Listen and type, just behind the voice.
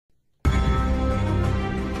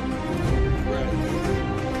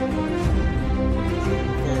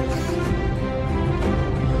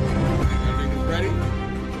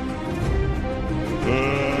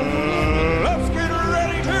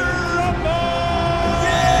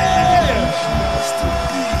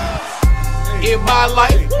in my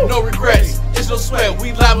life, no regrets. It's no sweat,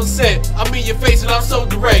 we live on set. I'm in your face and I'm so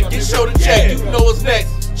direct. Get show to check, you know what's next.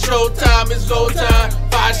 Showtime, it's go time.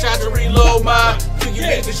 5 shots to reload mine. Pick your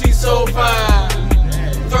bitch cause she's so fine.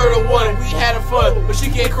 Third or one, we had a fun, but she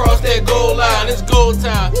can't cross that goal line. It's goal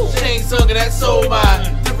time. She ain't sung and that's so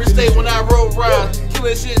mine. Different state when I roll rhymes.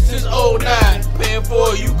 Killing shit since '09. Paying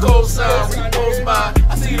for it, you co-sign. Repost mine.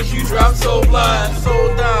 I see the future, I'm so blind.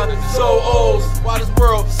 So down, so old. Why this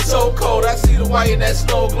world so cold? I see the white in that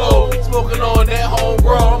snow glow. Smoking on that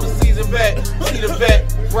homegrown. I'm a seasoned vet. See the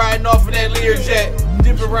vet. Riding off in that Learjet.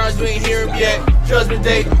 Different rounds, you ain't hear him yet. Judgment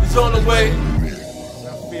day is on the way.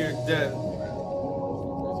 I fear death.